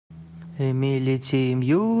Emility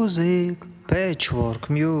music, patchwork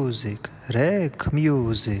music, reg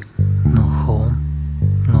music. No home,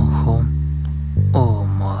 oh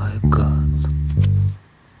my god.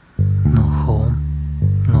 No home,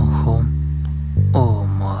 oh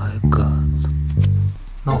my god.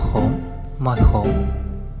 No home, my home,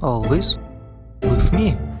 always with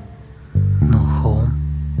me. No home,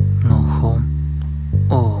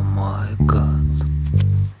 oh my god.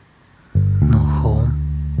 No home,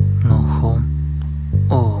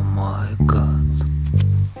 oh my god.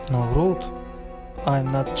 No road,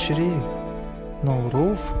 I'm not tree. No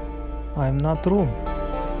roof, I'm not room.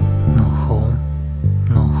 No home,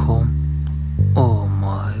 oh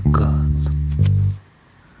my god.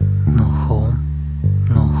 No home,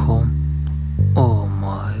 oh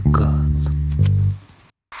my god.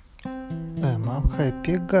 I'm a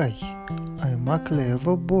happy guy, I'm a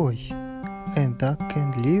clever boy, and I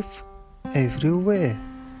can live everywhere.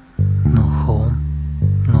 No home,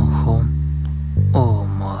 oh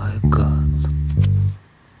my god.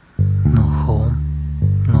 No home,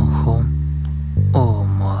 oh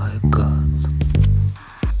my god.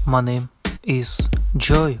 My name is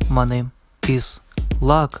joy, my name is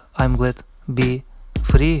luck. I'm glad be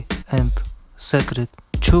free and secret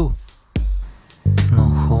too. No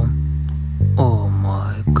home, oh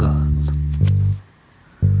my god.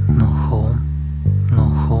 No home,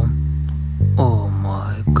 oh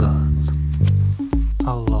my god.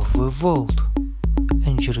 I love the world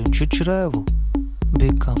and dream to travel,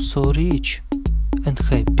 become so rich and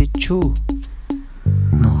happy too.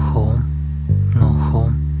 No home,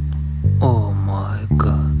 oh my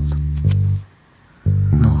god.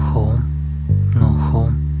 No home,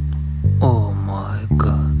 oh my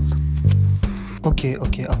god.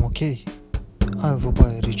 Okay, I'm okay. I will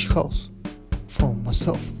buy a rich house for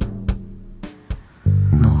myself.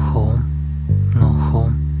 No home,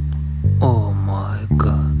 oh my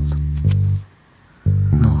god.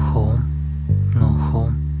 No home,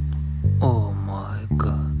 oh my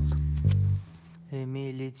god.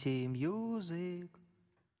 Emility music.